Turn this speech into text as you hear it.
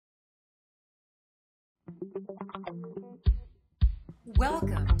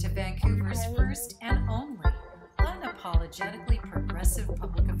Welcome to Vancouver's first and only unapologetically progressive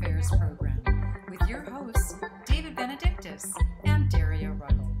public affairs program with your hosts, David Benedictus and Daria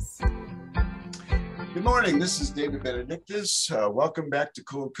Ruggles. Good morning, this is David Benedictus. Welcome back to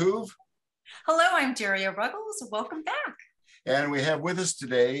CoolCouve. Hello, I'm Daria Ruggles. Welcome back. And we have with us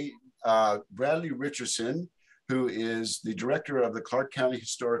today Bradley Richardson, who is the director of the Clark County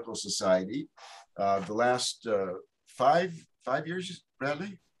Historical Society. The last five years,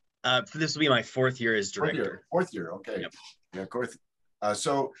 Bradley? This will be my fourth year as director. Fourth year, okay. Yep. Yeah, fourth.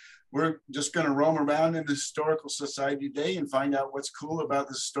 So we're just going to roam around in the Historical Society today and find out what's cool about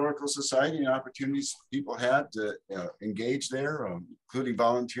the Historical Society and opportunities people have to engage there, including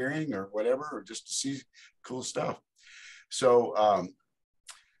volunteering or whatever, or just to see cool stuff. So,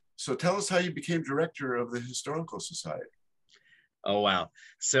 so tell us how you became director of the Historical Society. Oh wow!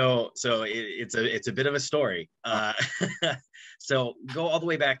 So it's a bit of a story. So go all the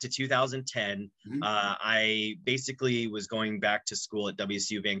way back to 2010. I basically was going back to school at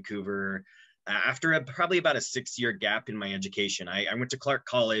WCU Vancouver after probably about a 6-year gap in my education. I went to Clark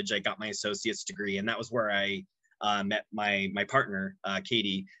College. I got my associate's degree, and that was where I met my partner,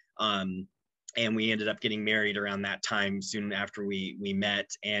 Katie. And we ended up getting married around that time, soon after we met.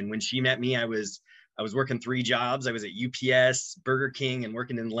 And when she met me, I was working 3 jobs. I was at UPS, Burger King, and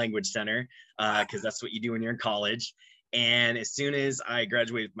working in the Language Center, because that's what you do when you're in college. And as soon as I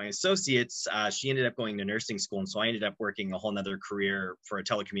graduated with my associates, she ended up going to nursing school. And so I ended up working a whole nother career for a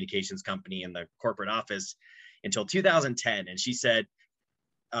telecommunications company in the corporate office until 2010. And she said,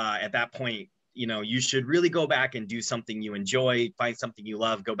 at that point, you know, you should really go back and do something you enjoy, find something you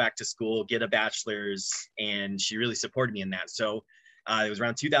love, go back to school, get a bachelor's. And she really supported me in that. So it was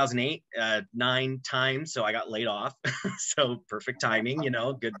around 2008, 9 times. So I got laid off. So perfect timing, you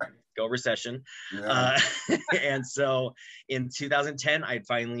know, good go recession. Yeah. And so in 2010, I'd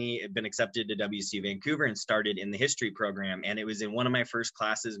finally been accepted to WCU Vancouver and started in the history program. And it was in one of my first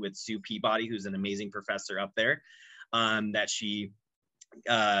classes with Sue Peabody, who's an amazing professor up there, that she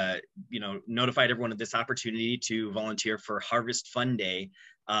notified everyone of this opportunity to volunteer for Harvest Fun Day,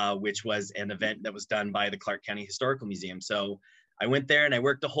 which was an event that was done by the Clark County Historical Museum. So I went there and I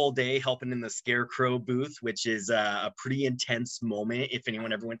worked the whole day helping in the Scarecrow booth, which is a pretty intense moment if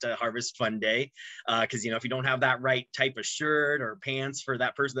anyone ever went to Harvest Fun Day, because, you know, if you don't have that right type of shirt or pants for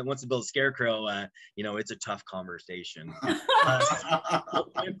that person that wants to build a scarecrow, you know, it's a tough conversation.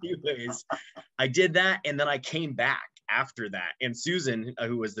 Anyways, I did that, and then I came back after that. And Susan,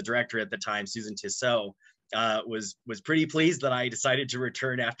 who was the director at the time, Susan Tissot, was pretty pleased that I decided to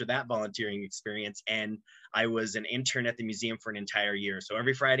return after that volunteering experience. And I was an intern at the museum for an entire year. So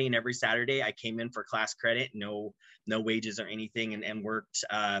every Friday and every Saturday, I came in for class credit, no wages or anything, and worked,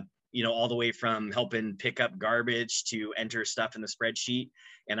 all the way from helping pick up garbage to enter stuff in the spreadsheet.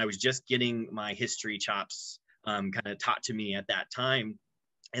 And I was just getting my history chops kind of taught to me at that time.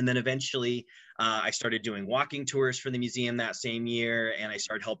 And then eventually I started doing walking tours for the museum that same year, and I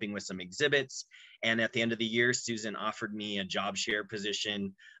started helping with some exhibits. And at the end of the year, Susan offered me a job share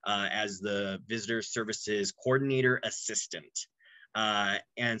position as the visitor services coordinator assistant.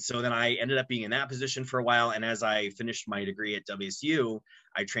 And so then I ended up being in that position for a while. And as I finished my degree at WSU,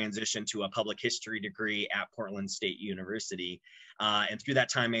 I transitioned to a public history degree at Portland State University. And through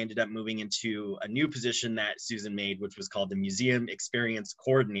that time, I ended up moving into a new position that Susan made, which was called the Museum Experience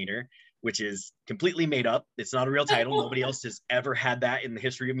Coordinator, which is completely made up. It's not a real title. Nobody else has ever had that in the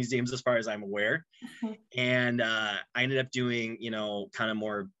history of museums, as far as I'm aware. And I ended up doing, kind of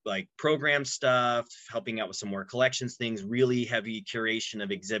more like program stuff, helping out with some more collections things, really heavy curation of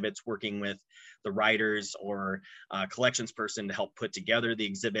exhibits, working with the writers or collections person to help put together the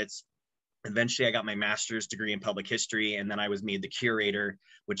exhibits. Eventually, I got my master's degree in public history, and then I was made the curator,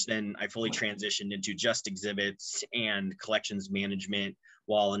 which then I fully transitioned into just exhibits and collections management,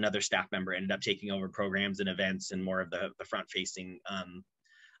 while another staff member ended up taking over programs and events and more of the front-facing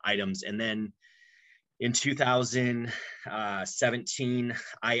items. And then in 2017,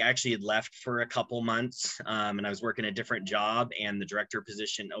 I actually had left for a couple months, and I was working a different job, and the director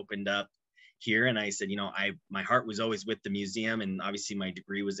position opened up here. And I said, my heart was always with the museum, and obviously my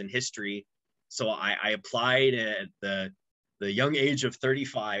degree was in history. So I applied at the young age of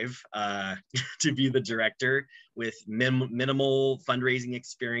 35 to be the director with minimal fundraising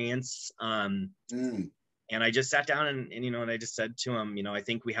experience. And I just sat down and I just said to him, I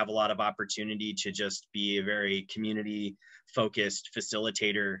think we have a lot of opportunity to just be a very community focused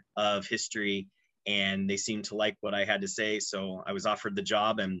facilitator of history. And they seemed to like what I had to say. So I was offered the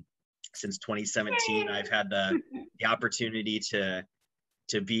job, and since 2017, I've had the opportunity to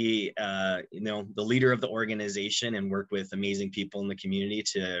to be, the leader of the organization and work with amazing people in the community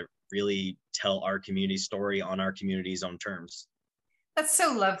to really tell our community story on our community's own terms. That's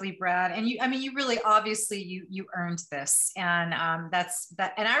so lovely, Brad. And you really, obviously you earned this. And that's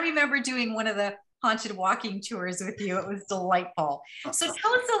that. And I remember doing one of the haunted walking tours with you. It was delightful. So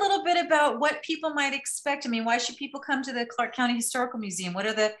tell us a little bit about what people might expect. I mean, why should people come to the Clark County Historical Museum? What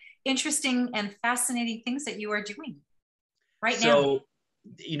are the interesting and fascinating things that you are doing right now?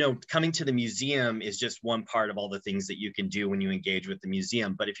 Coming to the museum is just one part of all the things that you can do when you engage with the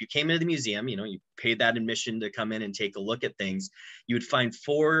museum. But if you came into the museum, you paid that admission to come in and take a look at things, you would find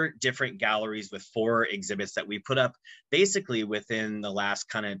 4 different galleries with 4 exhibits that we put up basically within the last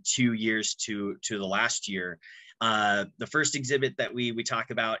kind of 2 years to the last year. The first exhibit that we talk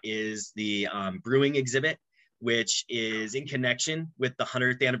about is the brewing exhibit, which is in connection with the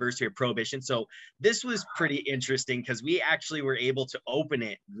 100th anniversary of Prohibition. So this was pretty interesting because we actually were able to open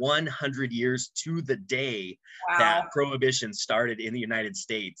it 100 years to the day that Prohibition started in the United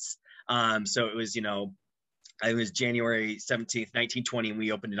States. So it was, it was January 17th, 1920, and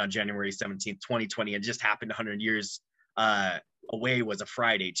we opened it on January 17th, 2020. It just happened 100 years away was a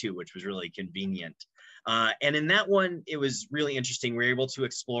Friday too, which was really convenient. And in that one, it was really interesting. We were able to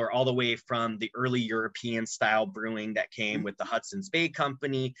explore all the way from the early European style brewing that came with the Hudson's Bay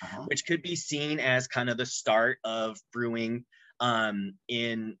Company, which could be seen as kind of the start of brewing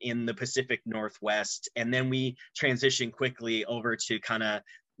in the Pacific Northwest. And then we transitioned quickly over to kind of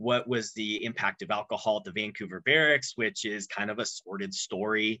what was the impact of alcohol at the Vancouver barracks, which is kind of a sordid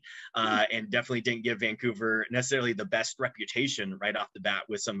story, and definitely didn't give Vancouver necessarily the best reputation right off the bat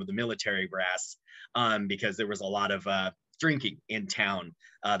with some of the military brass, because there was a lot of drinking in town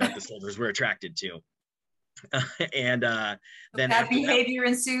that the soldiers were attracted to. And then bad behavior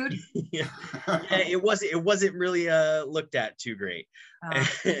ensued. It wasn't really looked at too great.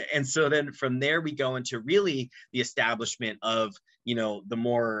 And so then from there we go into really the establishment of the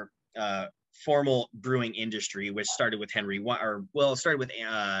more formal brewing industry, which started with started with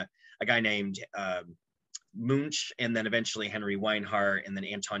a guy named Munch, and then eventually Henry Weinhardt, and then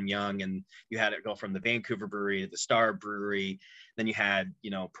Anton Young, and you had it go from the Vancouver Brewery to the Star Brewery. Then you had,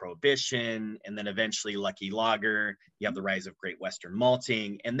 Prohibition, and then eventually Lucky Lager. You have the rise of Great Western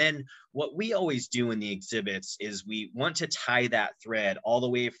Malting. And then what we always do in the exhibits is we want to tie that thread all the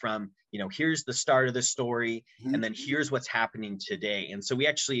way from, here's the start of the story, and then here's what's happening today. And so we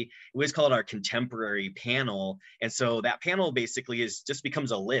always call it our contemporary panel. And so that panel basically just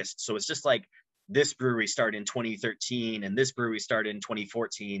becomes a list. So it's just like, this brewery started in 2013, and this brewery started in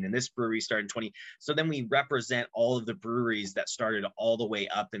 2014, and this brewery started in 20. So then we represent all of the breweries that started all the way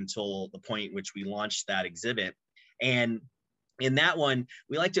up until the point which we launched that exhibit. And in that one,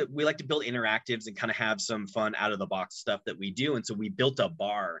 we like to build interactives and kind of have some fun out of the box stuff that we do. And so we built a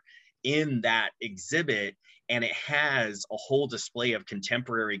bar in that exhibit, and it has a whole display of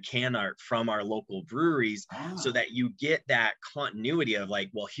contemporary can art from our local breweries, so that you get that continuity of like,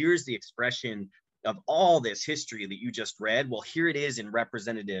 well, here's the expression of all this history that you just read. Well, here it is and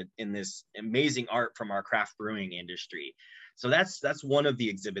represented in this amazing art from our craft brewing industry. So that's one of the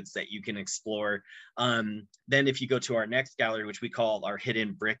exhibits that you can explore. Then if you go to our next gallery, which we call our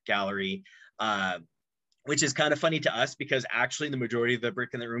Hidden Brick Gallery, which is kind of funny to us because actually the majority of the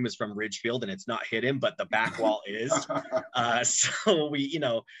brick in the room is from Ridgefield and it's not hidden, but the back wall is. So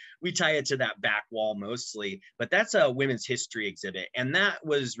we tie it to that back wall mostly, but that's a women's history exhibit. And that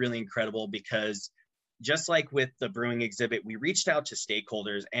was really incredible because just like with the brewing exhibit, we reached out to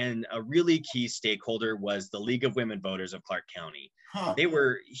stakeholders, and a really key stakeholder was the League of Women Voters of Clark County. They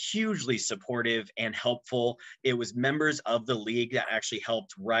were hugely supportive and helpful. It was members of the league that actually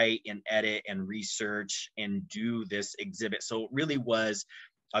helped write and edit and research and do this exhibit. So it really was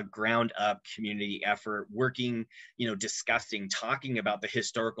a ground up community effort, working, discussing, talking about the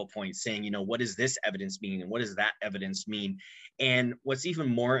historical points, saying, what does this evidence mean? And what does that evidence mean? And what's even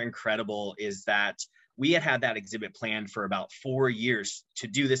more incredible is that we had that exhibit planned for about 4 years to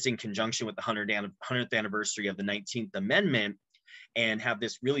do this in conjunction with the 100th anniversary of the 19th Amendment, and have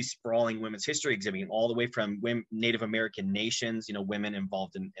this really sprawling women's history exhibit all the way from Native American nations, women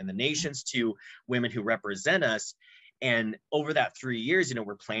involved in the nations, to women who represent us. And over that 3 years,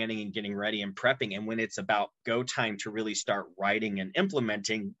 we're planning and getting ready and prepping. And when it's about go time to really start writing and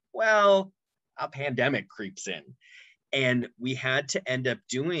implementing, well, a pandemic creeps in. And we had to end up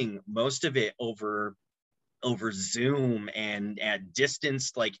doing most of it over Zoom and at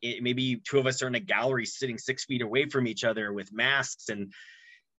distance, like maybe 2 of us are in a gallery sitting 6 feet away from each other with masks. And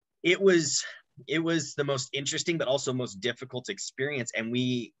it was the most interesting, but also most difficult experience. And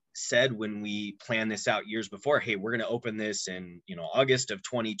we said when we planned this out years before, hey, we're going to open this in, you know, August of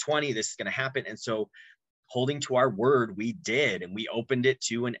 2020, this is going to happen. And so holding to our word, we did, and we opened it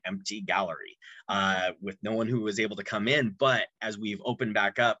to an empty gallery with no one who was able to come in. But as we've opened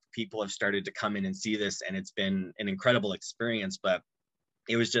back up, people have started to come in and see this, and it's been an incredible experience. But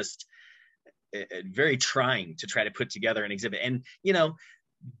it was just very trying to try to put together an exhibit. And, you know,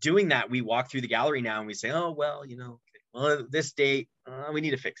 doing that, we walk through the gallery now and we say, oh, well, you know, well, this date, we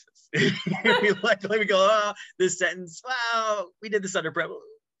need to fix this. we go, oh, this sentence, wow, we did this under prep.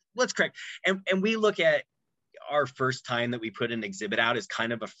 Let's correct. And we look at our first time that we put an exhibit out as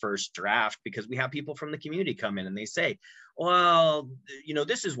kind of a first draft, because we have people from the community come in and they say, well, you know,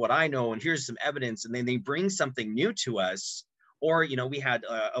 this is what I know, and here's some evidence. And then they bring something new to us. Or, you know, we had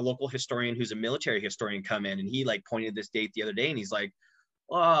a local historian who's a military historian come in, and he like pointed this date the other day, and he's like,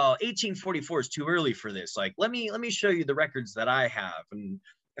 oh, 1844 is too early for this. Like, let me show you the records that I have. And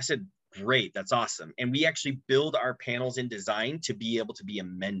I said, great, that's awesome. And we actually build our panels in design to be able to be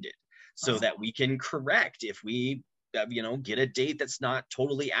amended so that we can correct if we, you know, get a date that's not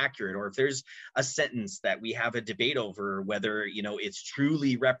totally accurate, or if there's a sentence that we have a debate over whether, you know, it's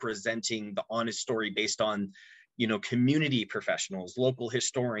truly representing the honest story based on, you know, community professionals, local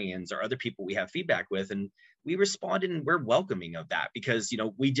historians, or other people we have feedback with. And we responded, and we're welcoming of that, because, you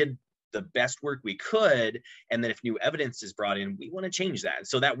know, we did the best work we could. And then if new evidence is brought in, we want to change that.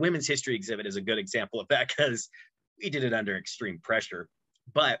 So that women's history exhibit is a good example of that, because we did it under extreme pressure.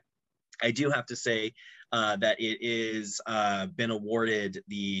 But I do have to say that it is been awarded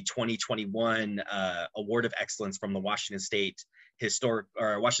the 2021 Award of Excellence from the Washington State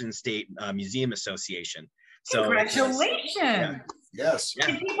Museum Association. So congratulations. Yeah. Yes.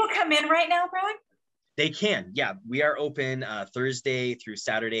 Can people come in right now, Brad? They can. Yeah, we are open Thursday through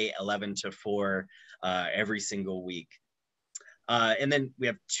Saturday, 11 to 4 every single week. And then we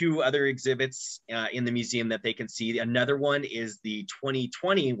have two other exhibits in the museum that they can see. Another one is the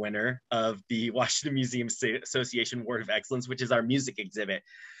 2020 winner of the Washington Museum Association Award of Excellence, which is our music exhibit,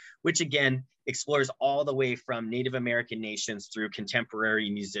 which again explores all the way from Native American nations through contemporary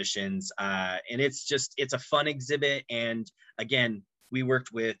musicians. And it's a fun exhibit. And again, we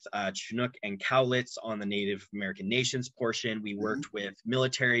worked with Chinook and Cowlitz on the Native American nations portion. We worked with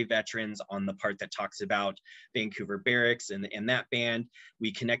military veterans on the part that talks about Vancouver Barracks and that band.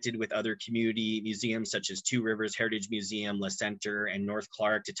 We connected with other community museums such as Two Rivers Heritage Museum, La Center, and North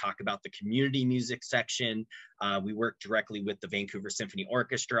Clark to talk about the community music section. We worked directly with the Vancouver Symphony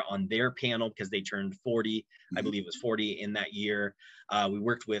Orchestra on their panel because they turned 40, I believe it was 40 in that year. We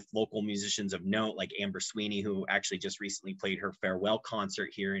worked with local musicians of note like Amber Sweeney, who actually just recently played her farewell concert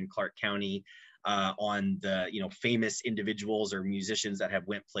here in Clark County, on the famous individuals or musicians that have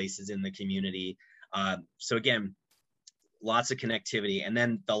went places in the community. So again, lots of connectivity. And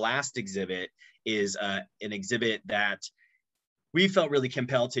then the last exhibit is an exhibit that we felt really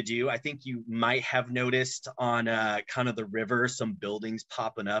compelled to do. I think you might have noticed on kind of the river, some buildings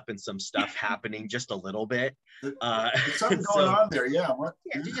popping up and some stuff happening just a little bit. There's something going on there, yeah. What?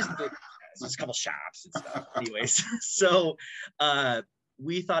 Yeah, just a couple shops and stuff. Anyways, so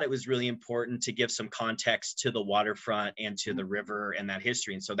we thought it was really important to give some context to the waterfront and to the river and that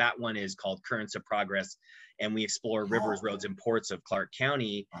history. And so that one is called Currents of Progress. And we explore rivers, roads, and ports of Clark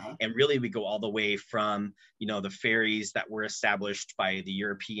County. And really we go all the way from, the ferries that were established by the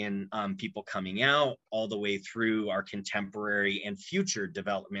European people coming out, all the way through our contemporary and future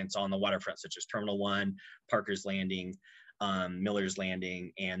developments on the waterfront, such as Terminal 1, Parker's Landing, Miller's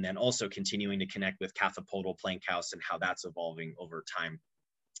Landing, and then also continuing to connect with Cathapodal Plank House and how that's evolving over time.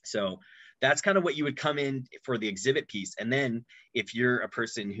 So that's kind of what you would come in for the exhibit piece. And then if you're a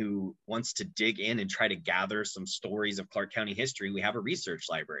person who wants to dig in and try to gather some stories of Clark County history, we have a research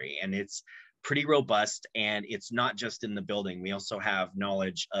library, and it's pretty robust. And it's not just in the building. We also have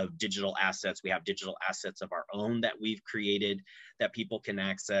knowledge of digital assets. We have digital assets of our own that we've created that people can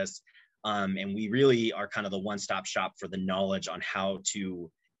access. And we really are kind of the one-stop shop for the knowledge on how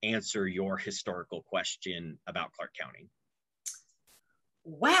to answer your historical question about Clark County.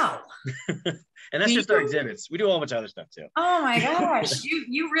 Wow. And that's just our exhibits. We do a whole bunch of other stuff too. Oh my gosh.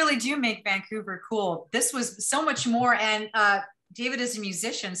 You really do make Vancouver cool. This was so much more. And David is a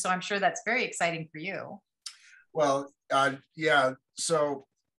musician, so I'm sure that's very exciting for you. Well, yeah. So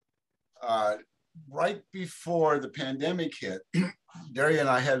right before the pandemic hit, Daria and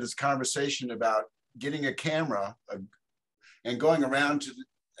I had this conversation about getting a camera and going around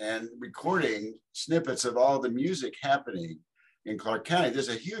and recording snippets of all the music happening in Clark County. There's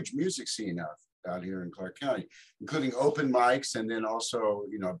a huge music scene out here in Clark County, including open mics and then also,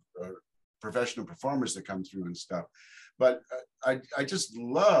 professional performers that come through and stuff. But I just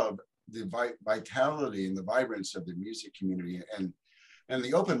love the vitality and the vibrance of the music community, and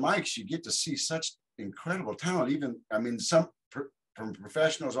the open mics. You get to see such incredible talent. Even, I mean, from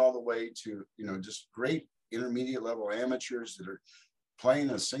professionals all the way to, you know, just great intermediate level amateurs that are playing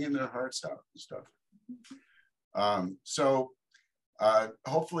and singing their hearts out and stuff. So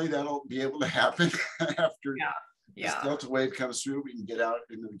hopefully that'll be able to happen after this Delta wave comes through. We can get out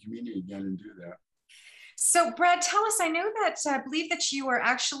into the community again and do that. So Brad, tell us, I know that I believe that you are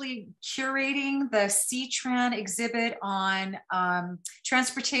actually curating the C-Tran exhibit on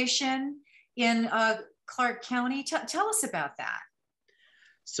transportation in Clark County. Tell us about that.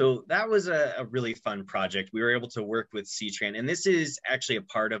 So that was a really fun project. We were able to work with C-Tran, and this is actually a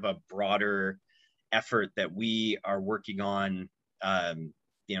part of a broader effort that we are working on,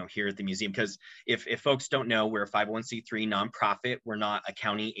 you know, here at the museum. Because if folks don't know, we're a 501c3 nonprofit. We're not a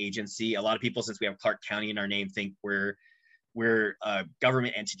county agency. A lot of people, since we have Clark County in our name, think we're a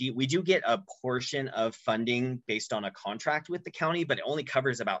government entity. We do get a portion of funding based on a contract with the county, but it only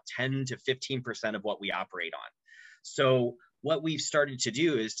covers about 10 to 15% of what we operate on. So what we've started to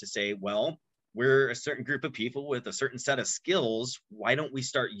do is to say, well, we're a certain group of people with a certain set of skills. Why don't we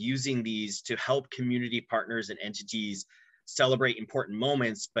start using these to help community partners and entities celebrate important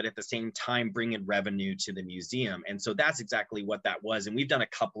moments, but at the same time bring in revenue to the museum? And so that's exactly what that was. And we've done a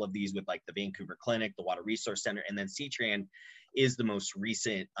couple of these with like the Vancouver Clinic, the Water Resource Center, and then C-Tran is the most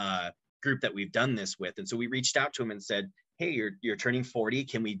recent group that we've done this with. And so we reached out to them and said, hey, you're turning 40.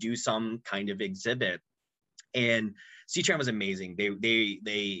 Can we do some kind of exhibit? And C-Tran was amazing.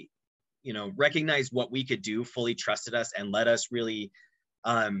 They you know, recognized what we could do, fully trusted us, and let us really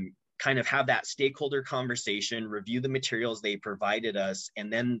kind of have that stakeholder conversation, review the materials they provided us,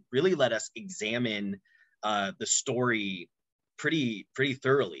 and then really let us examine the story pretty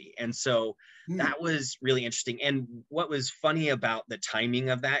thoroughly. And so that was really interesting. And what was funny about the timing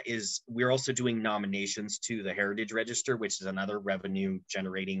of that is we're also doing nominations to the Heritage Register, which is another revenue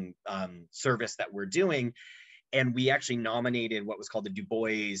generating service that we're doing. And we actually nominated what was called the Du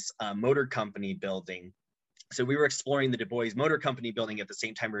Bois Motor Company building. So we were exploring the Du Bois Motor Company building at the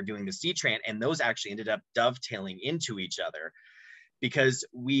same time we were doing the C-Tran, and those actually ended up dovetailing into each other because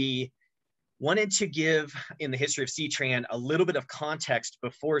we wanted to give, in the history of C-Tran, a little bit of context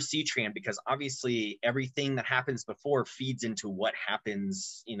before C-Tran, because obviously everything that happens before feeds into what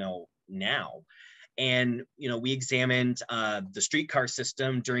happens, you know, now. And, you know, we examined the streetcar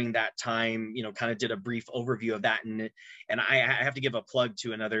system during that time, you know, kind of did a brief overview of that. And I have to give a plug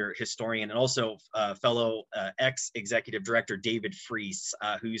to another historian and also fellow ex-executive director, David Freese,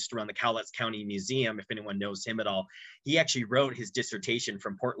 who used to run the Cowlitz County Museum, if anyone knows him at all. He actually wrote his dissertation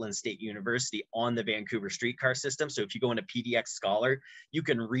from Portland State University on the Vancouver streetcar system. So if you go into PDX Scholar, you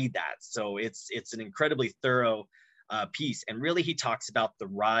can read that. So it's an incredibly thorough piece. And really, he talks about the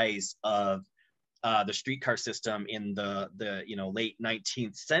rise of the streetcar system in the you know, late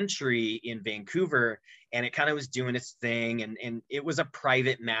 19th century in Vancouver, and it kind of was doing its thing, and it was a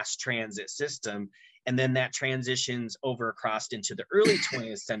private mass transit system, and then that transitions over across into the early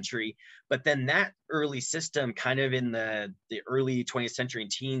 20th century. But then that early system kind of in the early 20th century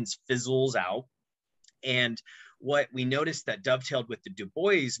and teens fizzles out. And what we noticed that dovetailed with the Du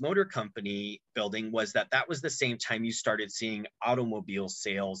Bois Motor Company building was that was the same time you started seeing automobile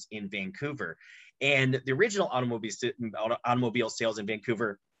sales in Vancouver. And the original automobile sales in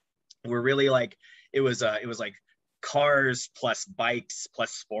Vancouver were really like, it was like cars plus bikes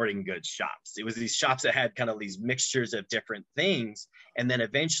plus sporting goods shops. It was these shops that had kind of these mixtures of different things, and then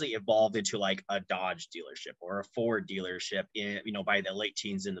eventually evolved into like a Dodge dealership or a Ford dealership in, you know, by the late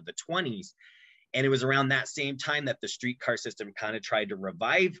teens into the 20s. And it was around that same time that the streetcar system kind of tried to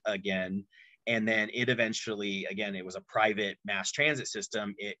revive again. And then it eventually, again, it was a private mass transit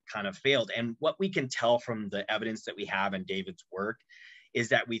system. It kind of failed. And what we can tell from the evidence that we have in David's work is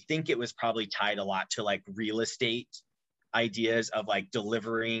that we think it was probably tied a lot to like real estate ideas of like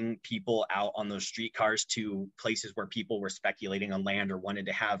delivering people out on those streetcars to places where people were speculating on land or wanted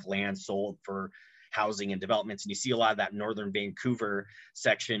to have land sold for housing and developments. And you see a lot of that northern Vancouver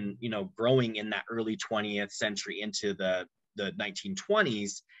section, you know, growing in that early 20th century into the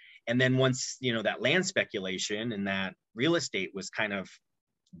 1920s. And then once, you know, that land speculation and that real estate was kind of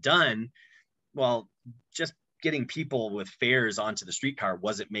done, well, just getting people with fares onto the streetcar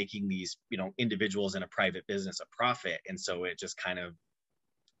wasn't making these, you know, individuals in a private business a profit. And so it just kind of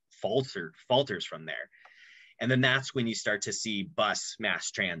falters from there. And then that's when you start to see bus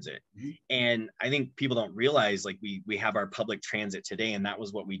mass transit. And I think people don't realize, like, we have our public transit today, and that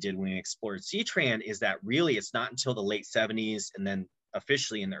was what we did when we explored C-Tran, is that really it's not until the late 70s and then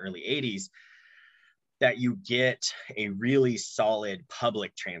officially in the early 80s that you get a really solid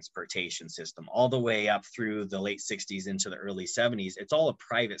public transportation system all the way up through the late 60s into the early 70s. It's all a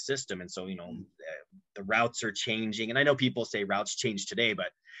private system. And so, you know, the routes are changing. And I know people say routes change today, but,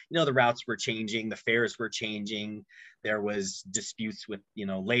 you know, the routes were changing, the fares were changing. There was disputes with, you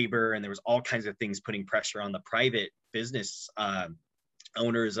know, labor, and there was all kinds of things putting pressure on the private business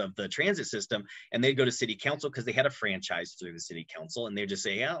owners of the transit system, and they'd go to city council because they had a franchise through the city council, and they'd just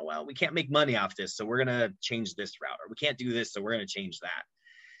say, yeah, well, we can't make money off this, so we're going to change this route, or we can't do this, so we're going to change that.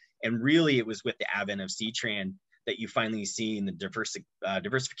 And really it was with the advent of C-Tran that you finally see in the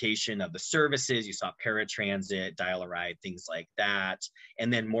diversification of the services. You saw paratransit, dial-a-ride, things like that,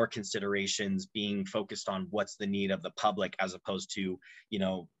 and then more considerations being focused on what's the need of the public, as opposed to, you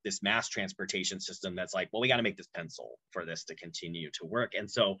know, this mass transportation system that's like, well, we got to make this pencil for this to continue to work. And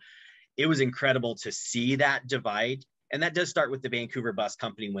so it was incredible to see that divide. And that does start with the Vancouver Bus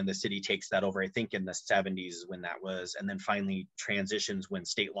Company when the city takes that over, I think in the 70s when that was, and then finally transitions when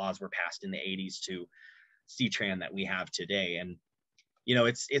state laws were passed in the 80s to C-Tran that we have today. And, you know,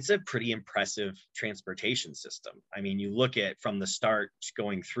 it's a pretty impressive transportation system. I mean, you look at from the start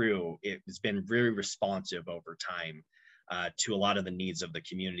going through, it's been very responsive over time to a lot of the needs of the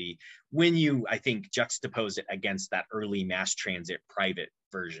community when you, I think, juxtapose it against that early mass transit private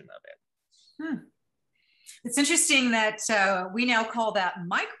version of it. It's interesting that we now call that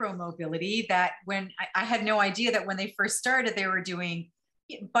micro mobility, that when I had no idea that when they first started, they were doing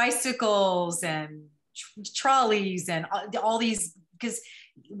bicycles and trolleys and all these, because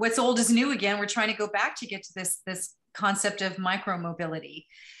what's old is new again. We're trying to go back to get to this concept of micro mobility.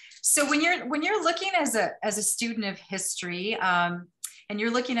 So when you're looking as a student of history, and you're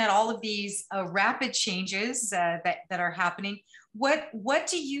looking at all of these rapid changes that are happening, what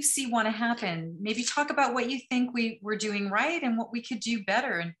do you see want to happen? Maybe talk about what you think we're doing right and what we could do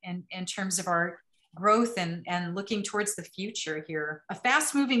better in terms of our growth and looking towards the future here, a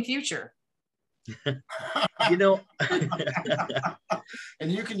fast moving future. You know,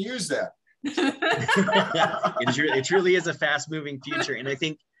 and you can use that. It truly is a fast moving future. And I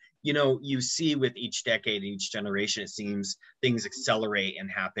think, you know, you see with each decade, each generation, it seems things accelerate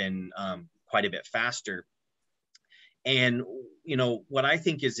and happen quite a bit faster. And, you know, what I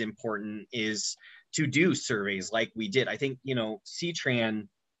think is important is to do surveys like we did. I think, you know, C-Tran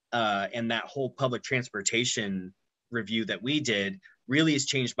and that whole public transportation review that we did really has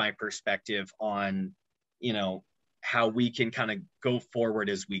changed my perspective on, you know, how we can kind of go forward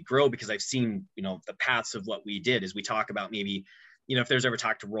as we grow, because I've seen, you know, the paths of what we did as we talk about maybe, you know, if there's ever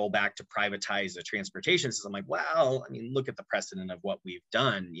talk to roll back to privatize the transportation system, I'm like, well, I mean, look at the precedent of what we've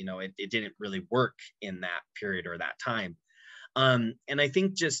done. You know, it didn't really work in that period or that time. And I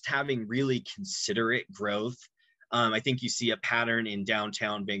think just having really considerate growth, I think you see a pattern in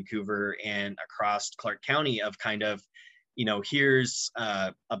downtown Vancouver and across Clark County of kind of, you know, here's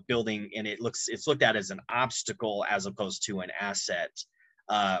a building and it's looked at as an obstacle as opposed to an asset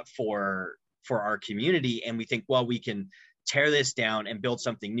for our community. And we think, well, we can tear this down and build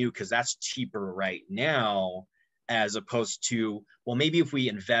something new because that's cheaper right now, as opposed to, well, maybe if we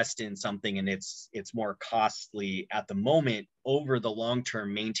invest in something and it's more costly at the moment, over the long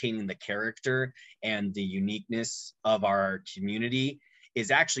term, maintaining the character and the uniqueness of our community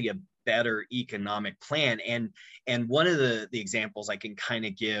is actually a better economic plan. And one of the examples I can kind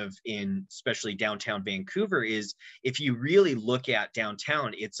of give in especially downtown Vancouver is, if you really look at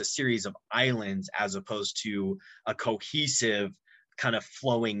downtown, it's a series of islands as opposed to a cohesive kind of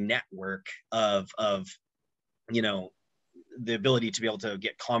flowing network of you know, the ability to be able to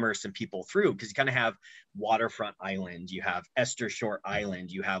get commerce and people through, because you kind of have Waterfront Island, you have Esther Shore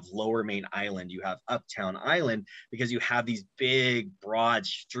Island, you have Lower Main Island, you have Uptown Island, because you have these big broad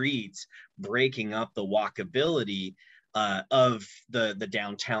streets breaking up the walkability of the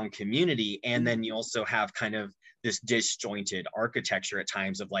downtown community. And then you also have kind of this disjointed architecture at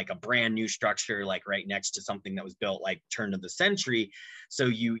times of like a brand new structure, like right next to something that was built like turn of the century. So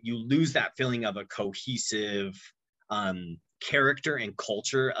you lose that feeling of a cohesive character and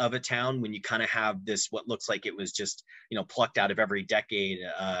culture of a town when you kind of have this, what looks like it was just, you know, plucked out of every decade, you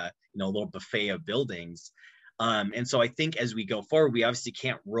know, a little buffet of buildings. And so I think as we go forward, we obviously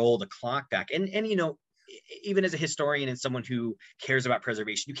can't roll the clock back. And you know, even as a historian and someone who cares about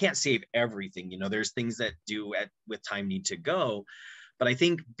preservation, you can't save everything. You know, there's things that with time need to go. But I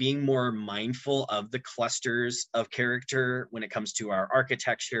think being more mindful of the clusters of character when it comes to our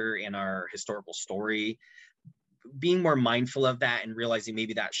architecture and our historical story, being more mindful of that and realizing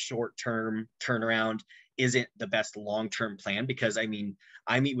maybe that short-term turnaround isn't the best long-term plan, because I mean,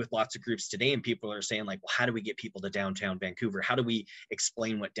 I meet with lots of groups today and people are saying like, well, how do we get people to downtown Vancouver? How do we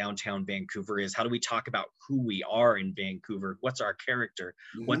explain what downtown Vancouver is? How do we talk about who we are in Vancouver? What's our character?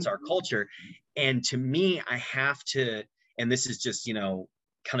 What's our culture? And to me, I have to, and this is just, you know,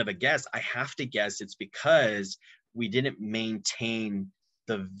 kind of a guess, I have to guess it's because we didn't maintain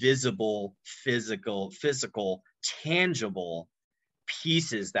the visible, physical, tangible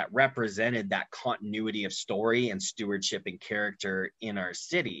pieces that represented that continuity of story and stewardship and character in our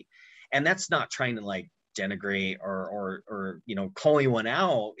city. And that's not trying to like denigrate or you know, call anyone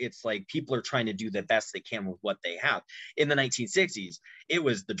out. It's like people are trying to do the best they can with what they have. In the 1960s, it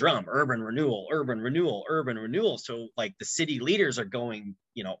was the drum, urban renewal, urban renewal, urban renewal. So like the city leaders are going,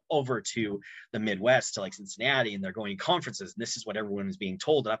 you know, over to the Midwest, to like Cincinnati, and they're going to conferences. And this is what everyone is being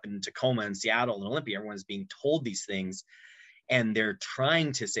told. Up in Tacoma and Seattle and Olympia, everyone's being told these things. And they're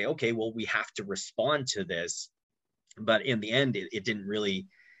trying to say, okay, well, we have to respond to this. But in the end, it didn't really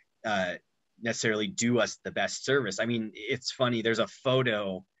necessarily do us the best service. I mean, it's funny, there's a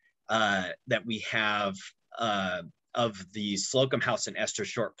photo that we have of the Slocum House in Esther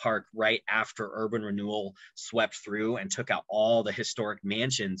Short Park right after urban renewal swept through and took out all the historic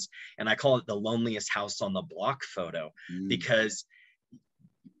mansions. And I call it the loneliest house on the block photo, because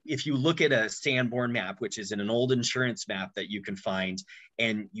if you look at a Sanborn map, which is in an old insurance map that you can find,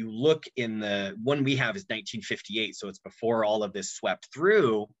 and you look in the one we have is 1958, so it's before all of this swept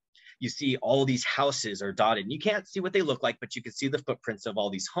through, you see all these houses are dotted. And you can't see what they look like, but you can see the footprints of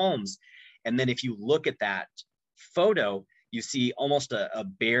all these homes. And then if you look at that photo, you see almost a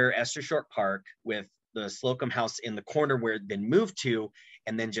bare Esther Short Park with the Slocum House in the corner where it'd been moved to,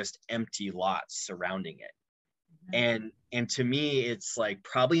 and then just empty lots surrounding it. And to me, it's like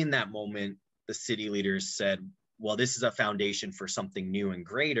probably in that moment, the city leaders said, well, this is a foundation for something new and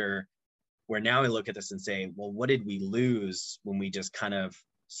greater, where now we look at this and say, well, what did we lose when we just kind of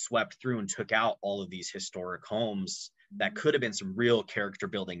swept through and took out all of these historic homes that could have been some real character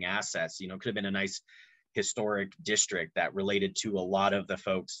building assets? You know, could have been a nice historic district that related to a lot of the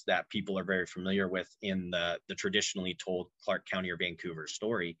folks that people are very familiar with in the traditionally told Clark County or Vancouver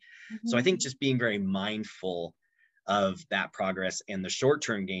story. So I think just being very mindful of that progress and the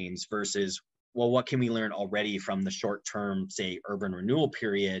short-term gains versus, well, what can we learn already from the short-term, say, urban renewal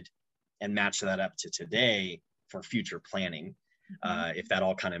period, and match that up to today for future planning, if that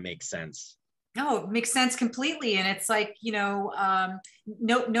all kind of makes sense. No, it makes sense completely. And it's like, you know,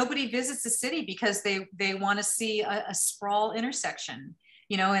 nobody visits the city because they want to see a sprawl intersection,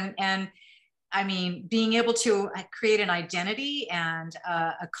 you know, and I mean, being able to create an identity and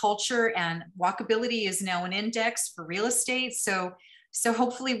a culture, and walkability is now an index for real estate. So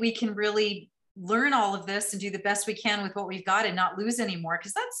hopefully we can really learn all of this and do the best we can with what we've got and not lose anymore,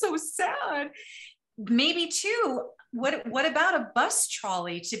 because that's so sad. Maybe too, what about a bus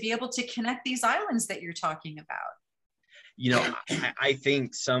trolley to be able to connect these islands that you're talking about? You know, I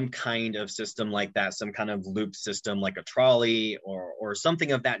think some kind of system like that, some kind of loop system like a trolley or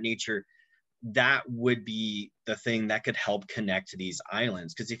something of that nature, that would be the thing that could help connect these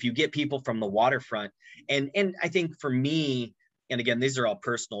islands. Because if you get people from the waterfront, and I think for me, and again, these are all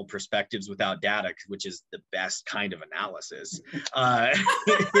personal perspectives without data, which is the best kind of analysis,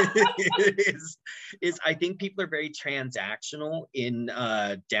 is I think people are very transactional in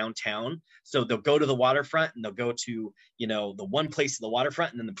downtown. So they'll go to the waterfront and they'll go to, you know, the one place in the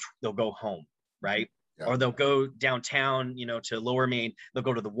waterfront, and then they'll go home, right? Yeah. Or they'll go downtown, you know, to Lower Main, they'll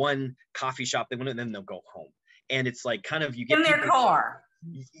go to the one coffee shop they want, and then they'll go home. And it's like kind of, you get in their car.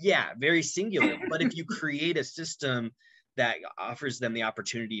 Yeah, very singular. But if you create a system that offers them the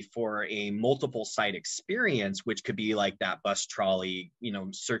opportunity for a multiple site experience, which could be like that bus trolley, you know,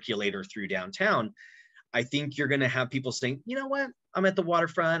 circulator through downtown, I think you're going to have people saying, you know what, I'm at the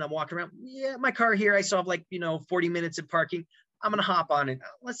waterfront, I'm walking around. Yeah, my car here, I still have like, you know, 40 minutes of parking. I'm going to hop on and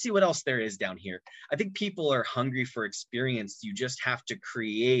let's see what else there is down here. I think people are hungry for experience. You just have to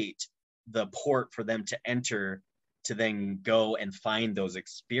create the port for them to enter, to then go and find those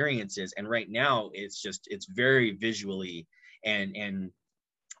experiences. And right now it's very visually and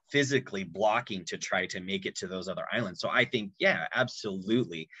physically blocking to try to make it to those other islands. So I think, yeah,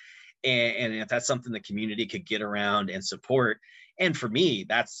 absolutely. And if that's something the community could get around and support. And for me,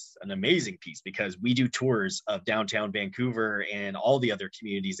 that's an amazing piece, because we do tours of downtown Vancouver and all the other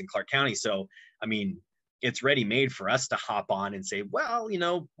communities in Clark County. So, I mean, it's ready made for us to hop on and say, well, you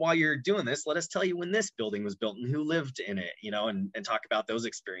know, while you're doing this, let us tell you when this building was built and who lived in it, you know, and talk about those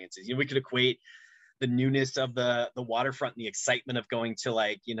experiences. You know, we could equate the newness of the waterfront and the excitement of going to,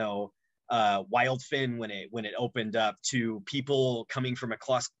 like, you know, Wild Finn when it opened up, to people coming from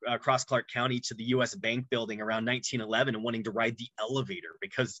across Clark County to the U.S. Bank building around 1911 and wanting to ride the elevator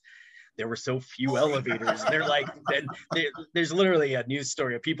because there were so few elevators. They're like, there's literally a news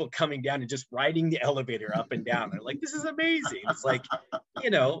story of people coming down and just riding the elevator up and down. They're like, this is amazing. It's like,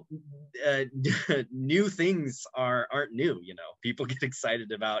 new things aren't new. People get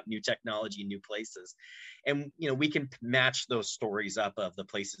excited about new technology, new places, and we can match those stories up of the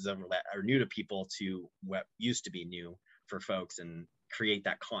places that are new to people to what used to be new for folks, and create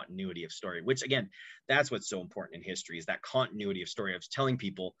that continuity of story. Which again, that's what's so important in history, is that continuity of story of telling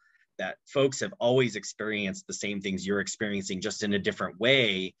people that folks have always experienced the same things you're experiencing, just in a different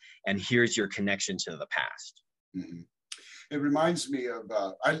way. And here's your connection to the past. Mm-hmm. It reminds me of,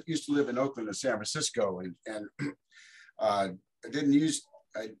 I used to live in Oakland and San Francisco, and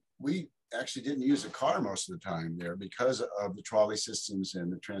we actually didn't use a car most of the time there because of the trolley systems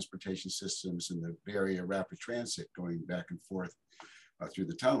and the transportation systems and the Bay Area rapid transit going back and forth through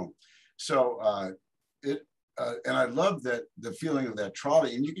the tunnel. So and I love the feeling of that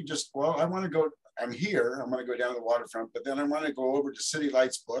trolley. And you can just, I want to go, I'm here, I'm going to go down to the waterfront, but then I want to go over to City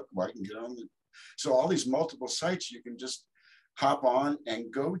Lights Book, where I can get on so all these multiple sites you can just hop on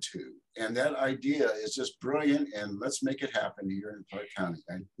and go to. And that idea is just brilliant. And let's make it happen here in Clark County.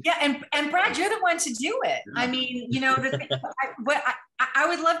 Yeah. And Brad, you're the one to do it. Yeah. I mean, I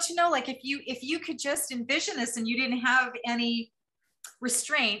would love to know, like, if you could just envision this and you didn't have any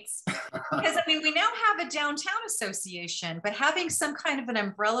restraints, because I mean, we now have a downtown association, but having some kind of an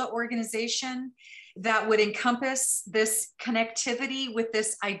umbrella organization that would encompass this connectivity with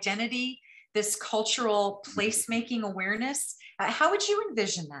this identity, this cultural placemaking awareness, how would you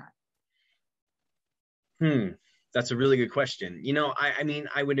envision that? That's a really good question. I mean,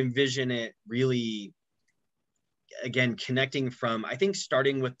 I would envision it really, again, connecting from, I think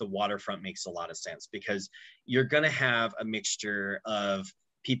starting with the waterfront makes a lot of sense, because you're going to have a mixture of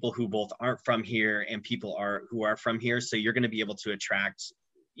people who both aren't from here and people who are from here. So you're going to be able to attract,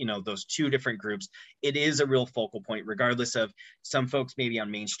 those two different groups. It is a real focal point, regardless of some folks maybe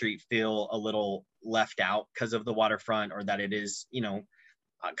on Main Street feel a little left out because of the waterfront, or that it is,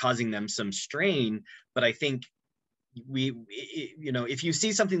 causing them some strain. But I think if you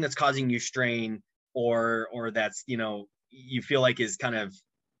see something that's causing you strain, or that's, you feel like is kind of,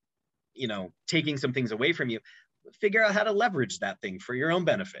 taking some things away from you, figure out how to leverage that thing for your own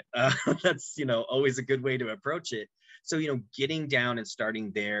benefit. That's, always a good way to approach it. So, getting down and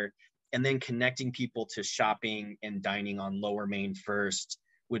starting there, and then connecting people to shopping and dining on Lower Main first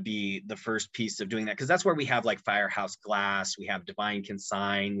would be the first piece of doing that. Because that's where we have like Firehouse Glass, we have Divine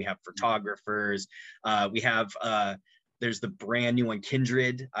Consign, we have photographers, we have, there's the brand new one,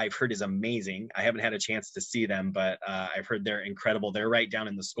 Kindred, I've heard is amazing. I haven't had a chance to see them, but I've heard they're incredible. They're right down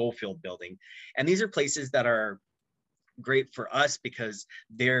in the Schofield building. And these are places that are great for us because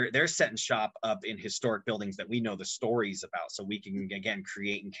they're setting shop up in historic buildings that we know the stories about. So we can, again,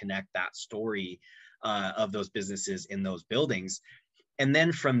 create and connect that story of those businesses in those buildings. And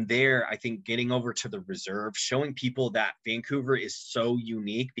then from there, I think getting over to the Reserve, showing people that Vancouver is so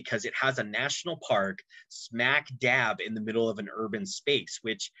unique because it has a national park smack dab in the middle of an urban space,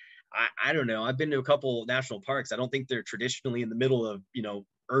 which I don't know. I've been to a couple national parks. I don't think they're traditionally in the middle of,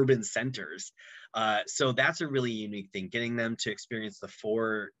 urban centers. So that's a really unique thing, getting them to experience the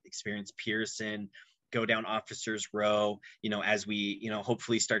Fort, experience Pearson, go down Officers Row, as we,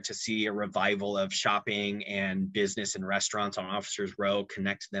 hopefully start to see a revival of shopping and business and restaurants on Officers Row,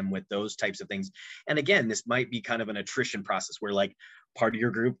 connect them with those types of things. And again, this might be kind of an attrition process where like part of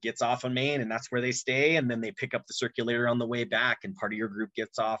your group gets off on Main and that's where they stay. And then they pick up the circulator on the way back and part of your group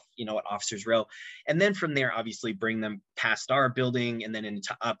gets off, at Officers Row. And then from there, obviously bring them past our building and then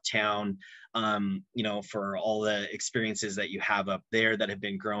into Uptown, for all the experiences that you have up there that have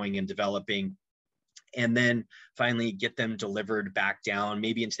been growing and developing. And then finally get them delivered back down,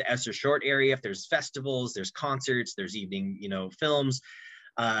 maybe into the Esther Short area. If there's festivals, there's concerts, there's evening, films,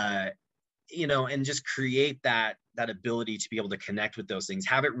 and just create that ability to be able to connect with those things.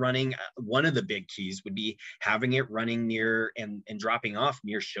 Have it running. One of the big keys would be having it running near and dropping off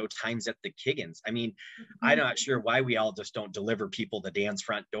near show times at the Kiggins. I mean, I'm not sure why we all just don't deliver people the Dan's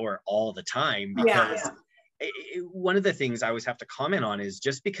front door all the time, because one of the things I always have to comment on is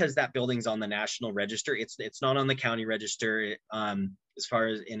just because that building's on the national register, it's not on the county register, and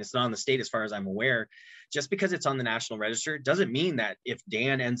it's not on the state as far as I'm aware. Just because it's on the national register doesn't mean that if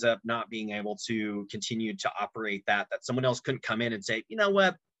Dan ends up not being able to continue to operate that someone else couldn't come in and say, you know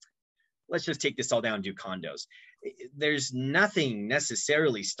what, let's just take this all down and do condos. There's nothing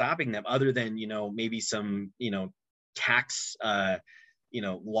necessarily stopping them other than, maybe some, tax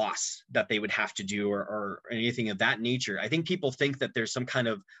loss that they would have to do or anything of that nature. I think people think that there's some kind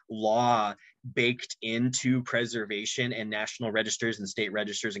of law baked into preservation and national registers and state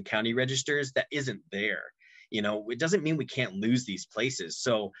registers and county registers that isn't there. It doesn't mean we can't lose these places.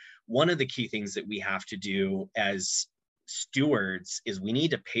 So one of the key things that we have to do as stewards is we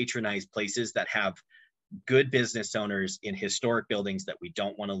need to patronize places that have good business owners in historic buildings that we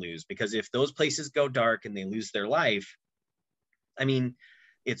don't want to lose, because if those places go dark and they lose their life, I mean,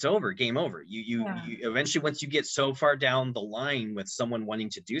 it's over, game over. You eventually, once you get so far down the line with someone wanting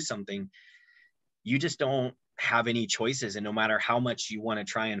to do something, you just don't have any choices. And no matter how much you want to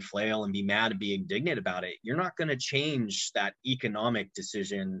try and flail and be mad and be indignant about it, you're not going to change that economic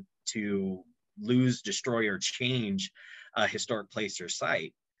decision to lose, destroy, or change a historic place or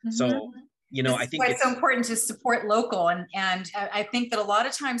site. Mm-hmm. So, I think it's so important to support local. And I think that a lot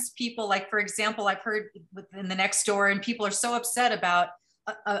of times people, like, for example, I've heard in the next door, and people are so upset about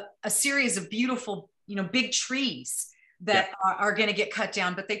a series of beautiful, big trees that are going to get cut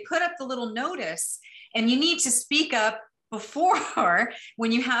down, but they put up the little notice, and you need to speak up before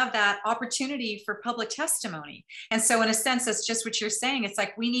when you have that opportunity for public testimony. And so in a sense, that's just what you're saying. It's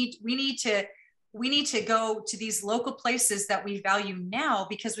like, we need to go to these local places that we value now,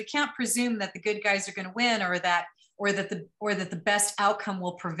 because we can't presume that the good guys are going to win, or that the best outcome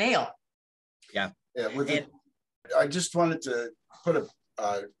will prevail. Yeah. I just wanted to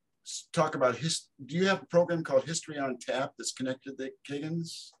talk about do you have a program called History on Tap that's connected to the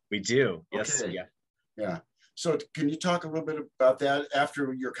Kiggins? We do. Yes. Okay. Yeah. So can you talk a little bit about that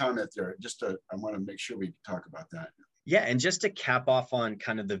after your comment there? I want to make sure we talk about that. Yeah, and just to cap off on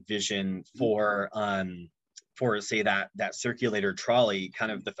kind of the vision for say that circulator trolley,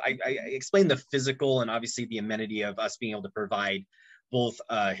 kind of I explained the physical and obviously the amenity of us being able to provide both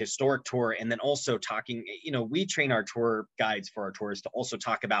a historic tour, and then also talking, we train our tour guides for our tours to also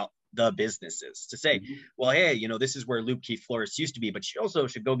talk about the businesses, to say, well, hey, this is where Loop Key Florist used to be, but you also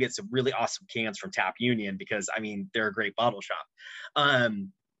should go get some really awesome cans from Tap Union, because they're a great bottle shop.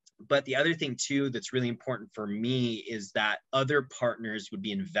 But the other thing too that's really important for me is that other partners would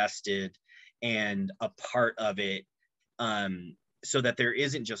be invested and a part of it, so that there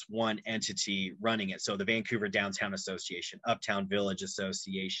isn't just one entity running it. So the Vancouver Downtown Association, Uptown Village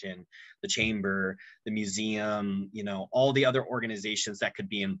Association, the Chamber, the museum, all the other organizations that could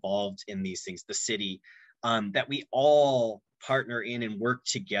be involved in these things, the city, that we all partner in and work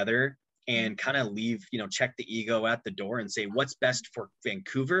together and kind of leave, check the ego at the door and say what's best for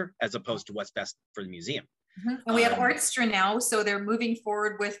Vancouver as opposed to what's best for the museum. Mm-hmm. And we have Artstra now, so they're moving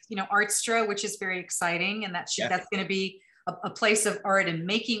forward with, Artstra, which is very exciting, and that's going to be a place of art and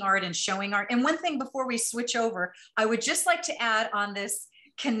making art and showing art. And one thing before we switch over, I would just like to add on this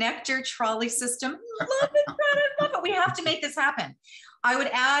connector trolley system. Love it, Brad, I love it. We have to make this happen. I would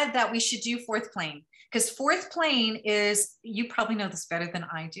add that we should do Fourth Plain, because Fourth Plain is, you probably know this better than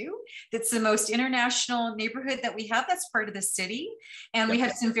I do, it's the most international neighborhood that we have that's part of the city. And we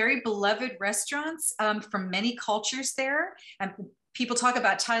have some very beloved restaurants from many cultures there. And people talk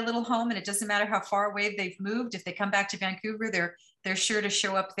about Thai Little Home, and it doesn't matter how far away they've moved. If they come back to Vancouver, they're sure to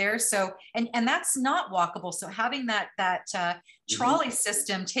show up there. So, and that's not walkable. So having that trolley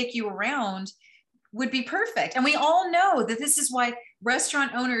system take you around would be perfect. And we all know that this is why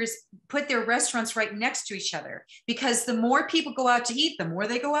restaurant owners put their restaurants right next to each other, because the more people go out to eat, the more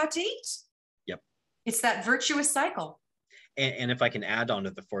they go out to eat. Yep. It's that virtuous cycle. And if I can add on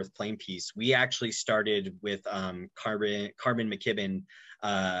to the Fourth Plain piece, we actually started with Carmen McKibben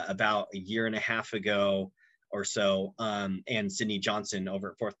about a year and a half ago or so, and Sydney Johnson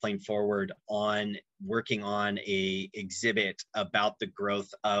over at Fourth Plain Forward on working on a exhibit about the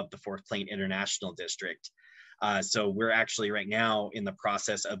growth of the Fourth Plain International District. So we're actually right now in the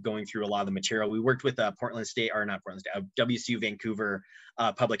process of going through a lot of the material. We worked with WCU Vancouver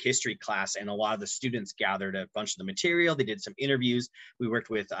public history class, and a lot of the students gathered a bunch of the material. They did some interviews. We worked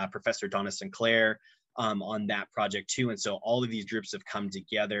with Professor Donna Sinclair on that project too. And so all of these groups have come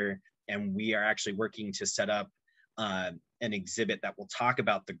together, and we are actually working to set up an exhibit that will talk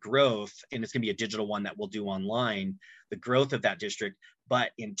about the growth, and it's going to be a digital one that we'll do online, the growth of that district.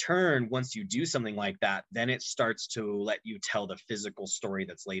 But in turn, once you do something like that, then it starts to let you tell the physical story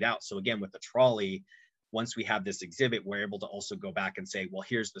that's laid out. So again, with the trolley, once we have this exhibit, we're able to also go back and say, well,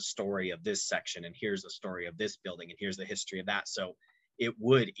 here's the story of this section, and here's the story of this building, and here's the history of that. So it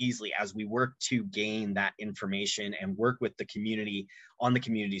would easily, as we work to gain that information and work with the community on the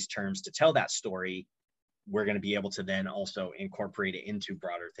community's terms to tell that story, we're going to be able to then also incorporate it into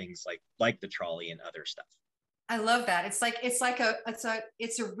broader things like the trolley and other stuff. I love that.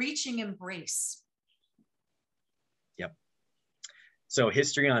 It's a reaching embrace. Yep. So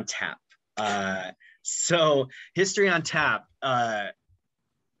History on Tap. So History on Tap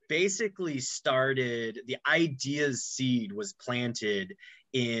basically started, the ideas seed was planted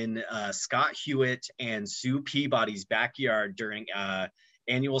in Scott Hewitt and Sue Peabody's backyard during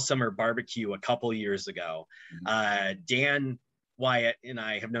annual summer barbecue a couple years ago. Dan Wyatt and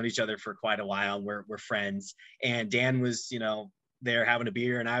I have known each other for quite a while. We're friends. And Dan was, you know, there having a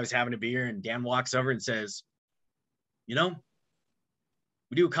beer and I was having a beer, and Dan walks over and says, you know,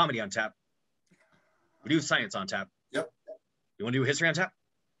 we do comedy on tap. We do science on tap. Yep. You want to do history on tap?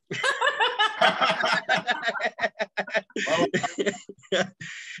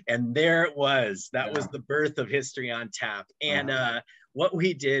 And there it was. That was the birth of History on Tap. And what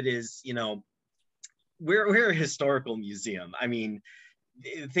we did is, you know, we're a historical museum. I mean,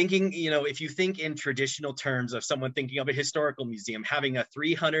 thinking, you know, if you think in traditional terms of someone thinking of a historical museum, having a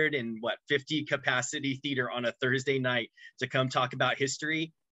 350 capacity theater on a Thursday night to come talk about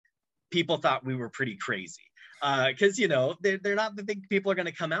history, people thought we were pretty crazy. Because, you know, they're not the big people are going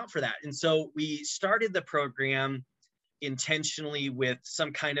to come out for that. And so we started the program intentionally with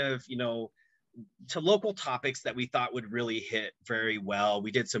some kind of, you know, to local topics that we thought would really hit very well.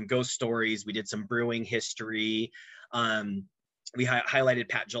 We did some ghost stories. We did some brewing history. We highlighted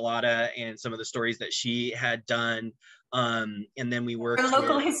Pat Gelada and some of the stories that she had done. And then we worked with a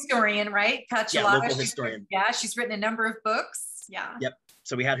local historian, right? Pat Gelada. Yeah, local historian. She's written a number of books. Yeah. Yep.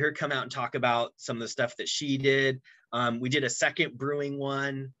 So we had her come out and talk about some of the stuff that she did. We did a second brewing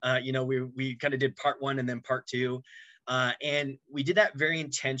one. You know, we kind of did part one and then part two. And we did that very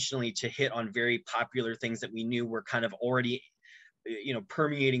intentionally to hit on very popular things that we knew were kind of already, you know,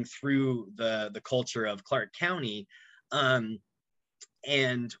 permeating through the culture of Clark County.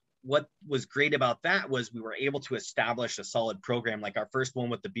 And what was great about that was we were able to establish a solid program. Like our first one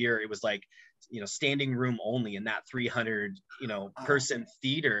with the beer, it was like, you know, standing room only in that 300, you know, person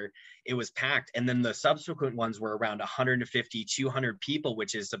theater. It was packed. And then the subsequent ones were around 150, 200 people,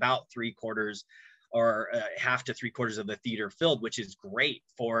 which is about 3/4 or half to 3/4 of the theater filled, which is great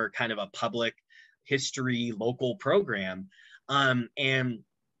for kind of a public history local program. And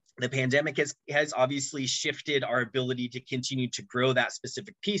the pandemic has obviously shifted our ability to continue to grow that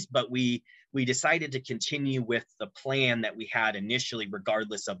specific piece, but we decided to continue with the plan that we had initially,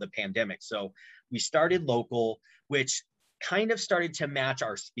 regardless of the pandemic. So we started local, which kind of started to match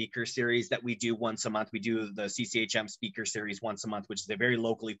our speaker series that we do once a month. We do the CCHM speaker series once a month, which is a very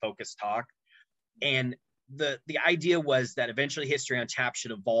locally focused talk. And the idea was that eventually History on Tap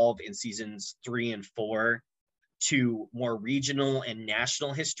should evolve in seasons 3 and 4 to more regional and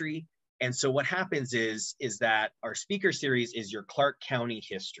national history. And so what happens is that our speaker series is your Clark County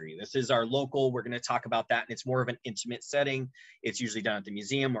history. This is our local, we're going to talk about that. And it's more of an intimate setting. It's usually done at the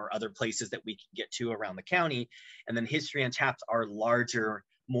museum or other places that we can get to around the county. And then History on Tap's our larger,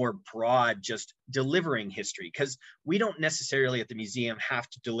 more broad, just delivering history, because we don't necessarily at the museum have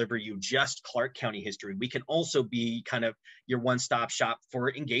to deliver you just Clark County history. We can also be kind of your one-stop shop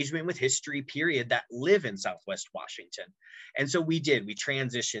for engagement with history, period, that live in Southwest Washington. And so we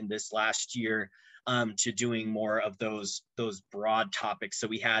transitioned this last year to doing more of those broad topics. So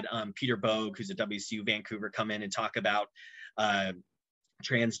we had Peter Bogue, who's a WCU Vancouver, come in and talk about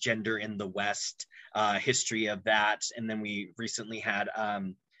transgender in the West, history of that. And then we recently had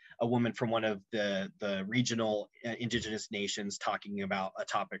a woman from one of the regional indigenous nations talking about a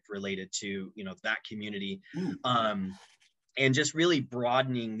topic related to, you know, that community. And just really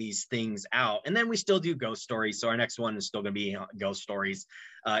broadening these things out. And then we still do ghost stories. So our next one is still going to be ghost stories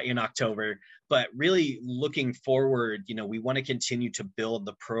in October. But really looking forward, you know, we want to continue to build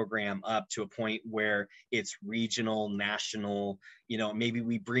the program up to a point where it's regional, national, you know, maybe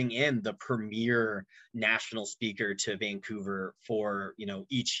we bring in the premier national speaker to Vancouver for, you know,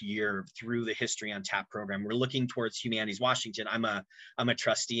 each year through the History on Tap program. We're looking towards Humanities Washington. I'm a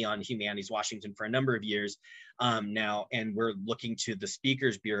trustee on Humanities Washington for a number of years now, and we're looking to the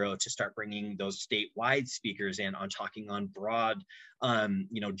Speakers Bureau to start bringing those statewide speakers in on talking on broad,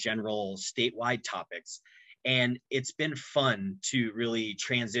 you know, general statewide topics. And it's been fun to really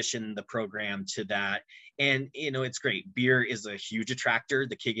transition the program to that. And, you know, it's great. Beer is a huge attractor.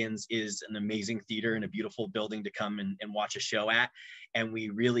 The Kiggins is an amazing theater and a beautiful building to come and watch a show at. And we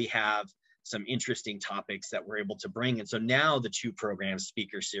really have some interesting topics that we're able to bring. And so now the two programs,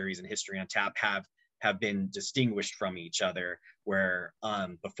 Speaker Series and History on Tap, have been distinguished from each other, where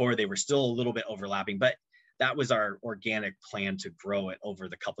before they were still a little bit overlapping, but that was our organic plan to grow it over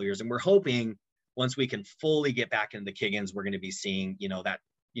the couple of years. And we're hoping once we can fully get back into the Kiggins, we're going to be seeing, you know, that,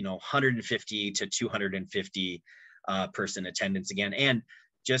 you know, 150 to 250 person attendance again. And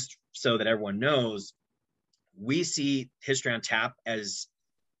just so that everyone knows, we see History on Tap as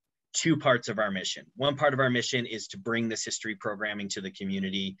two parts of our mission. One part of our mission is to bring this history programming to the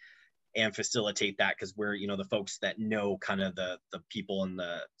community and facilitate that, because we're, you know, the folks that know kind of the people and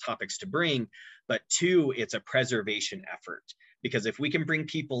the topics to bring. But two, it's a preservation effort, because if we can bring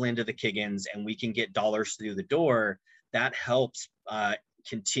people into the Kiggins and we can get dollars through the door, that helps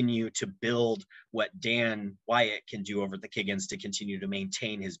continue to build what Dan Wyatt can do over at the Kiggins to continue to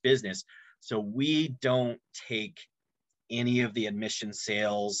maintain his business. So we don't take any of the admission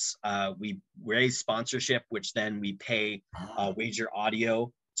sales. We raise sponsorship, which then we pay Wager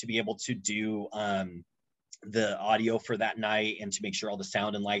Audio to be able to do the audio for that night and to make sure all the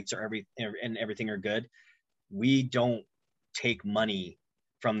sound and lights are everything are good. We don't take money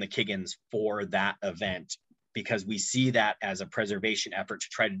from the Kiggins for that event, because we see that as a preservation effort to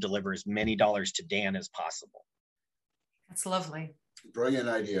try to deliver as many dollars to Dan as possible. That's lovely. Brilliant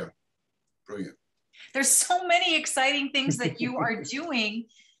idea. Brilliant. There's so many exciting things that you are doing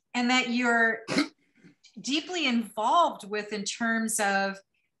and that you're deeply involved with in terms of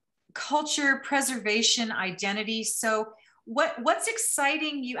culture, preservation, identity. So what's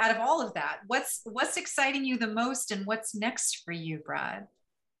exciting you out of all of that? What's exciting you the most, and what's next for you, Brad?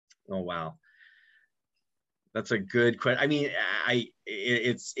 Oh, wow. That's a good question. I mean,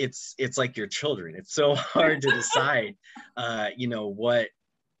 it's like your children. It's so hard to decide, you know, what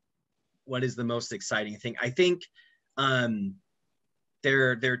is the most exciting thing. I think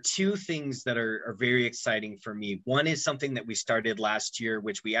there are two things that are very exciting for me. One is something that we started last year,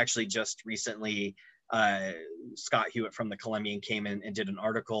 which we actually just recently, Scott Hewitt from the Columbian came in and did an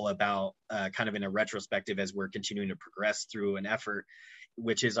article about kind of in a retrospective as we're continuing to progress through an effort,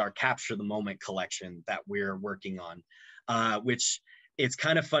 which is our Capture the Moment collection that we're working on, which it's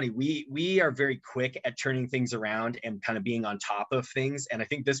kind of funny. We are very quick at turning things around and kind of being on top of things. And I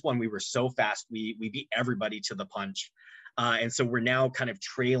think this one, we were so fast, we beat everybody to the punch. And so we're now kind of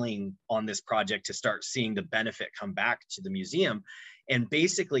trailing on this project to start seeing the benefit come back to the museum. And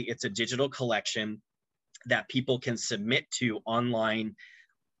basically it's a digital collection that people can submit to online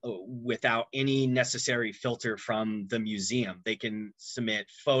without any necessary filter from the museum. They can submit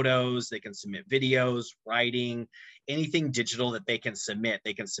photos, they can submit videos, writing, anything digital that they can submit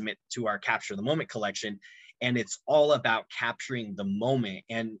to our Capture the Moment collection. And it's all about capturing the moment.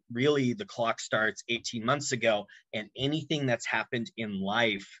 And really the clock starts 18 months ago, and anything that's happened in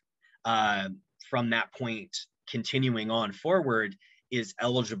life from that point continuing on forward is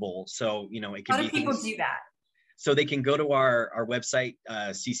eligible. So, you know, it can be— How do people do that? So they can go to our website,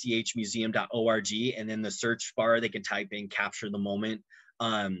 cchmuseum.org, and in the search bar, they can type in Capture the Moment,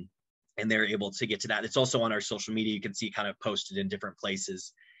 and they're able to get to that. It's also on our social media. You can see kind of posted in different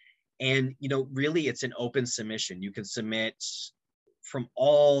places. And, you know, really it's an open submission. You can submit from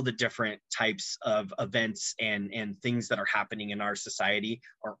all the different types of events and things that are happening in our society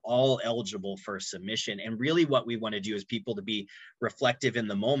are all eligible for submission. And really what we want to do is people to be reflective in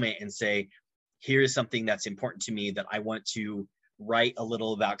the moment and say, here's something that's important to me that I want to write a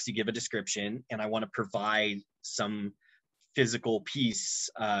little about, because you give a description, and I want to provide some physical piece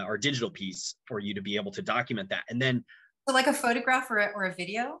or digital piece for you to be able to document that. And then— So like a photograph or a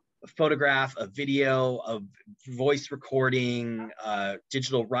video? A photograph, a video, a voice recording,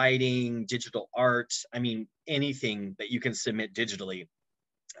 digital writing, digital art. I mean, anything that you can submit digitally,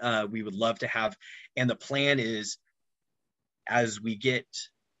 we would love to have. And the plan is, as we get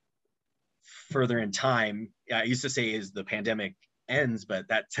further in time, I used to say as the pandemic ends, but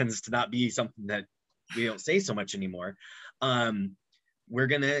that tends to not be something that we don't say so much anymore. We're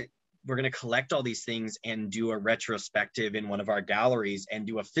gonna collect all these things and do a retrospective in one of our galleries, and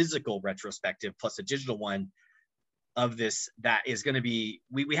do a physical retrospective plus a digital one of this. That is going to be—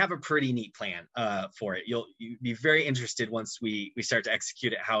 we have a pretty neat plan for it. You'll be very interested once we start to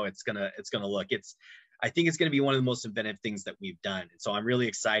execute it, how it's gonna look. I think it's going to be one of the most inventive things that we've done. And so I'm really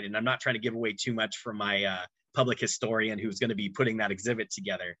excited. And I'm not trying to give away too much from my public historian who's going to be putting that exhibit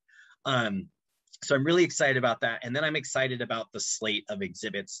together. So I'm really excited about that. And then I'm excited about the slate of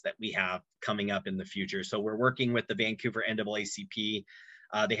exhibits that we have coming up in the future. So we're working with the Vancouver NAACP.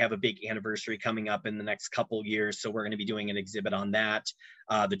 They have a big anniversary coming up in the next couple years. So we're going to be doing an exhibit on that.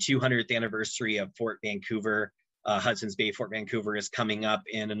 The 200th anniversary of Fort Vancouver, Hudson's Bay, Fort Vancouver, is coming up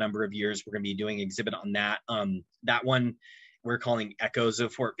in a number of years. We're going to be doing an exhibit on that. That one we're calling Echoes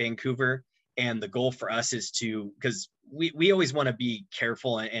of Fort Vancouver. And the goal for us is to— because we always want to be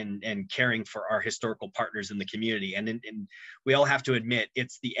careful and caring for our historical partners in the community. And we all have to admit,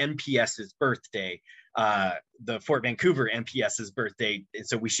 it's the NPS's birthday, the Fort Vancouver NPS's birthday. And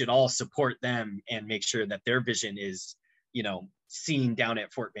so we should all support them and make sure that their vision is scene down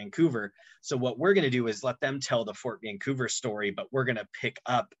at Fort Vancouver. So what we're going to do is let them tell the Fort Vancouver story, but we're going to pick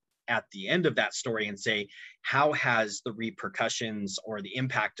up at the end of that story and say, how has the repercussions or the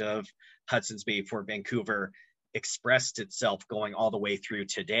impact of Hudson's Bay, Fort Vancouver expressed itself going all the way through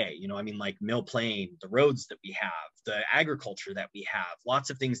today? Like Mill Plain, the roads that we have, the agriculture that we have, lots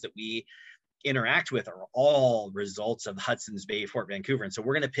of things that we interact with are all results of Hudson's Bay, Fort Vancouver. And so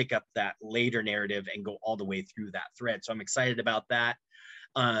we're going to pick up that later narrative and go all the way through that thread. So I'm excited about that.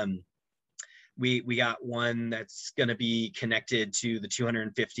 We got one that's going to be connected to the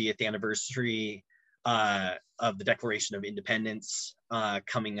 250th anniversary of the Declaration of Independence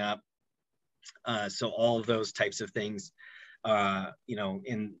coming up. So all of those types of things, in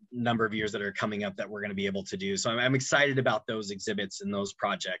a number of years that are coming up that we're going to be able to do. So I'm excited about those exhibits and those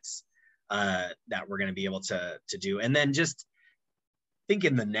projects that we're going to be able to do. And then just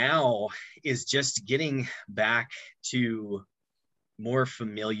thinking the now is just getting back to more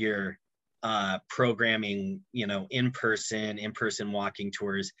familiar programming, in-person walking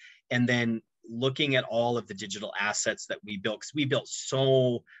tours, and then looking at all of the digital assets that we built, because we built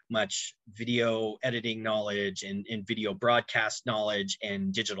so much video editing knowledge and video broadcast knowledge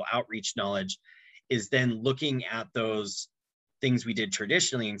and digital outreach knowledge, is then looking at those things we did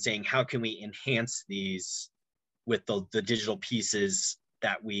traditionally and saying, how can we enhance these with the digital pieces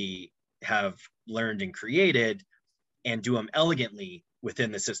that we have learned and created, and do them elegantly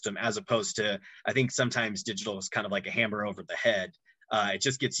within the system, as opposed to, I think sometimes digital is kind of like a hammer over the head. It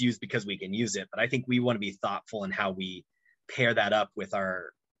just gets used because we can use it. But I think we want to be thoughtful in how we pair that up with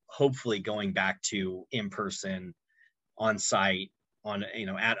our, hopefully going back to in-person, on-site,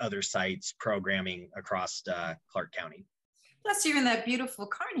 at other sites, programming across Clark County. Plus, you're in that beautiful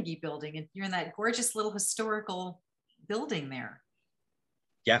Carnegie building, and you're in that gorgeous little historical building there.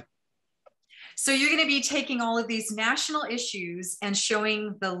 Yeah. So you're going to be taking all of these national issues and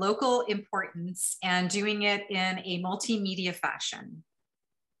showing the local importance and doing it in a multimedia fashion.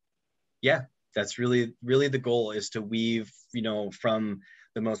 Yeah, that's really, really the goal, is to weave, from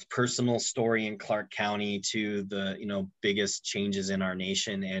the most personal story in Clark County to the, biggest changes in our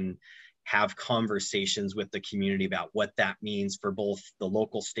nation, and have conversations with the community about what that means for both the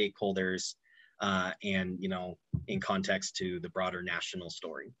local stakeholders and, in context to the broader national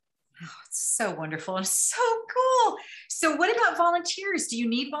story. Oh, it's so wonderful and so cool. So what about volunteers? Do you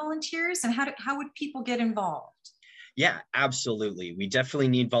need volunteers, and how would people get involved? Yeah, absolutely. We definitely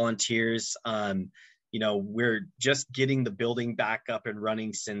need volunteers. We're just getting the building back up and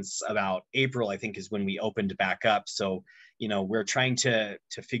running since about April, I think, is when we opened back up. So, we're trying to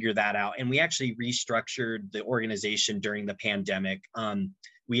figure that out. And we actually restructured the organization during the pandemic.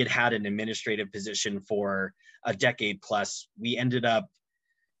 We had an administrative position for a decade plus. We ended up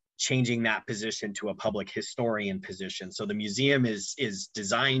changing that position to a public historian position. So the museum is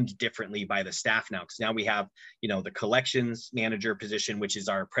designed differently by the staff now, because now we have, the collections manager position, which is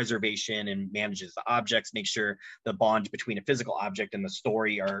our preservation and manages the objects, make sure the bond between a physical object and the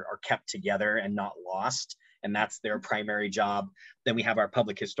story are kept together and not lost. And that's their primary job. Then we have our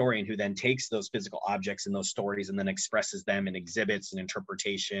public historian, who then takes those physical objects and those stories and then expresses them in exhibits and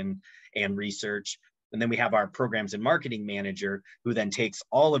interpretation and research. And then we have our programs and marketing manager, who then takes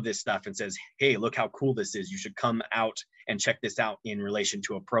all of this stuff and says, hey, look how cool this is. You should come out and check this out in relation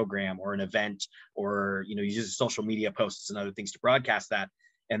to a program or an event, or, you use social media posts and other things to broadcast that.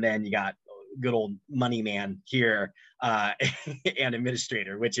 And then you got good old money man here and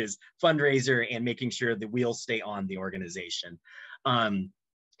administrator, which is fundraiser and making sure the wheels stay on the organization. And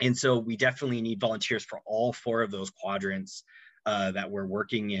so we definitely need volunteers for all four of those quadrants that we're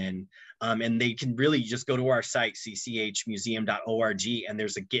working in. And they can really just go to our site, cchmuseum.org, and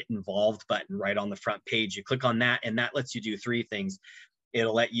there's a get involved button right on the front page. You click on that, and that lets you do three things.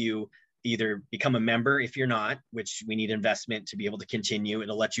 It'll let you either become a member if you're not, which we need investment to be able to continue.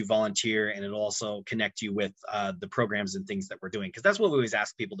 It'll let you volunteer, and it'll also connect you with the programs and things that we're doing, because that's what we always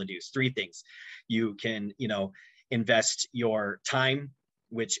ask people to do, is three things. You can, invest your time,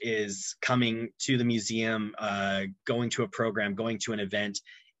 which is coming to the museum, going to a program, going to an event.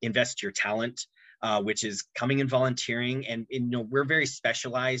 Invest your talent, which is coming and volunteering. And we're very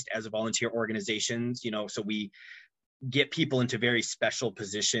specialized as a volunteer organizations, so we get people into very special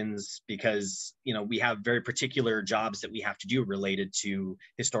positions because, we have very particular jobs that we have to do related to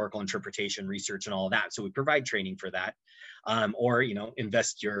historical interpretation, research, and all of that. So we provide training for that, or,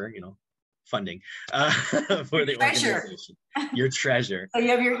 invest your, funding for the organization. Your treasure. So you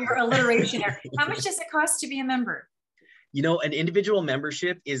have your alliteration there. How much does it cost to be a member? An individual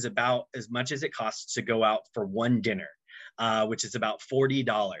membership is about as much as it costs to go out for one dinner, which is about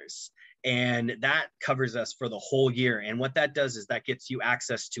 $40. And that covers us for the whole year. And what that does is that gets you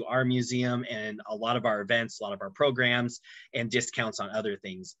access to our museum and a lot of our events, a lot of our programs, and discounts on other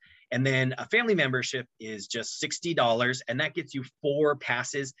things. And then a family membership is just $60, and that gets you 4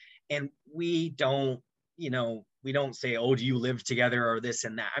 passes. And we don't, we don't say, oh, do you live together or this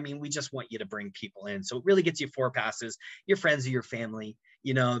and that. I mean, we just want you to bring people in. So it really gets you 4 passes, your friends or your family.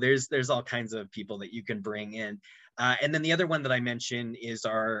 There's all kinds of people that you can bring in. And then the other one that I mentioned is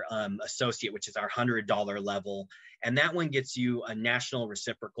our associate, which is our $100 level. And that one gets you a national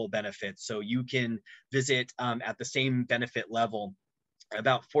reciprocal benefit. So you can visit at the same benefit level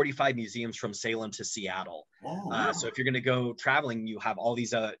about 45 museums from Salem to Seattle. Oh, wow. So if you're going to go traveling, you have all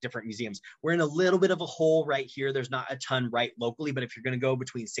these different museums. We're in a little bit of a hole right here. There's not a ton right locally, but if you're going to go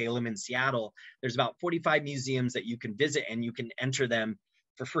between Salem and Seattle, there's about 45 museums that you can visit, and you can enter them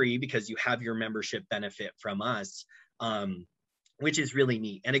for free because you have your membership benefit from us, which is really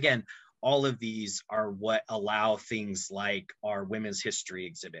neat. And again, all of these are what allow things like our women's history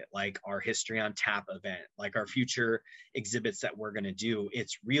exhibit, like our History on Tap event, like our future exhibits that we're going to do.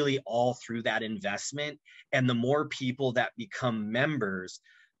 It's really all through that investment. And the more people that become members,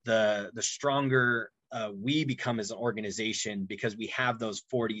 the stronger we become as an organization, because we have those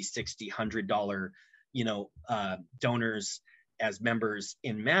 $40, $60, $100, donors as members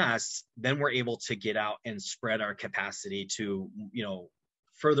in mass. Then we're able to get out and spread our capacity to,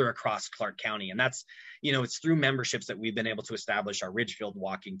 further across Clark County. And that's, it's through memberships that we've been able to establish our Ridgefield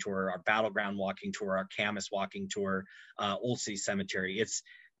walking tour, our Battleground walking tour, our Camas walking tour, Old City Cemetery. It's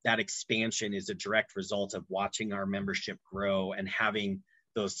that expansion is a direct result of watching our membership grow and having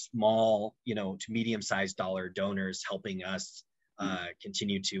those small, to medium-sized dollar donors helping us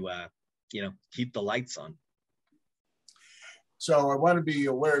continue to, keep the lights on. So I want to be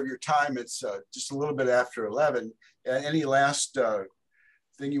aware of your time. It's just a little bit after 11. Any last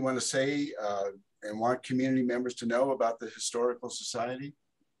thing you want to say and want community members to know about the Historical Society?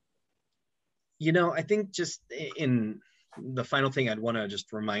 I think just in the final thing I'd want to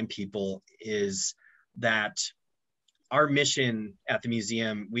just remind people is that our mission at the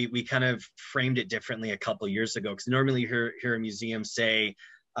museum, we kind of framed it differently a couple of years ago, because normally you hear a museum say,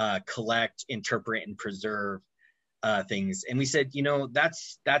 collect, interpret, and preserve things. And we said,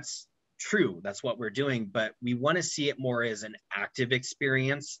 that's true. That's what we're doing, but we want to see it more as an active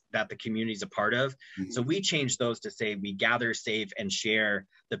experience that the community is a part of. Mm-hmm. So we changed those to say we gather, save, and share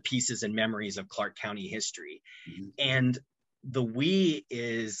the pieces and memories of Clark County history. Mm-hmm. And the we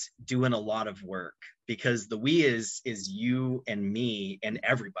is doing a lot of work, because the we is you and me and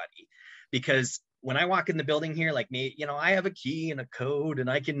everybody. Because when I walk in the building here, like me, I have a key and a code and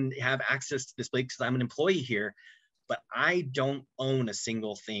I can have access to this place because I'm an employee here, but I don't own a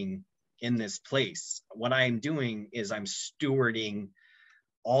single thing in this place. What I'm doing is I'm stewarding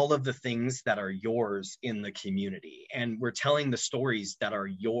all of the things that are yours in the community. And we're telling the stories that are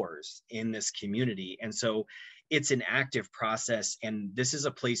yours in this community. And so it's an active process. And this is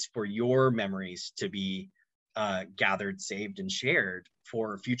a place for your memories to be gathered, saved, and shared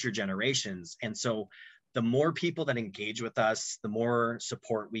for future generations. And so the more people that engage with us, the more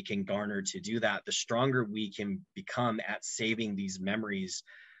support we can garner to do that, the stronger we can become at saving these memories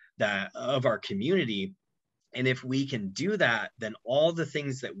of our community. And if we can do that, then all the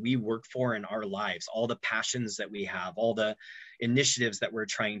things that we work for in our lives, all the passions that we have, all the initiatives that we're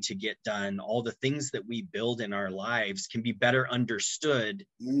trying to get done, all the things that we build in our lives can be better understood.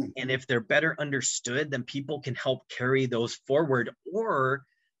 Mm. And if they're better understood, then people can help carry those forward or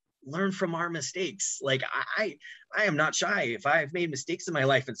learn from our mistakes. Like I am not shy. If I've made mistakes in my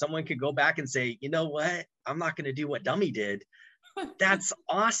life and someone could go back and say, you know what, I'm not going to do what Dummy did. That's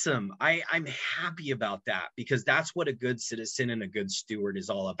awesome. I'm happy about that, because that's what a good citizen and a good steward is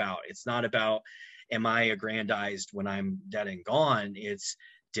all about. It's not about, am I aggrandized when I'm dead and gone? It's,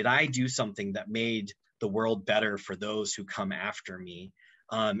 did I do something that made the world better for those who come after me?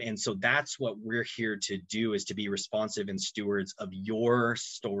 And so that's what we're here to do, is to be responsive and stewards of your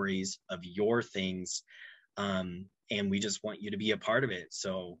stories, of your things. And we just want you to be a part of it.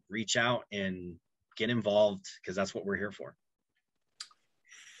 So reach out and get involved, because that's what we're here for.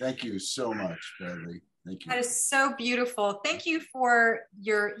 Thank you so much, Bradley. Thank you. That is so beautiful. Thank you for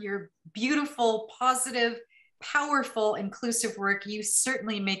your beautiful, positive, powerful, inclusive work. You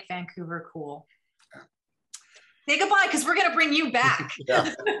certainly make Vancouver cool. Yeah. Say goodbye, because we're going to bring you back.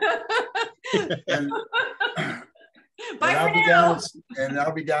 Yeah. Bye for now. And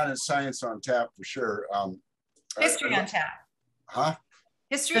I'll be down in Science on Tap for sure. History on Tap. Huh?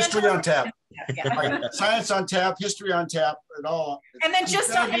 History on Tap. Yeah. Science on Tap, History on Tap, and all. And then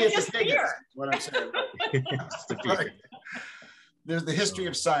just beer. What I'm saying. Right. There's the history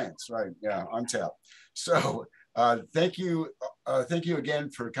of science, right? Yeah, on tap. So thank you again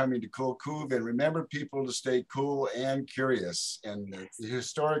for coming to CoolCouve, and remember people to stay cool and curious. And the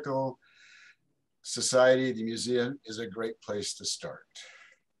Historical Society, the museum, is a great place to start.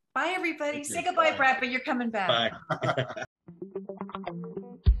 Bye, everybody. Say goodbye, Brad, but you're coming back. Bye.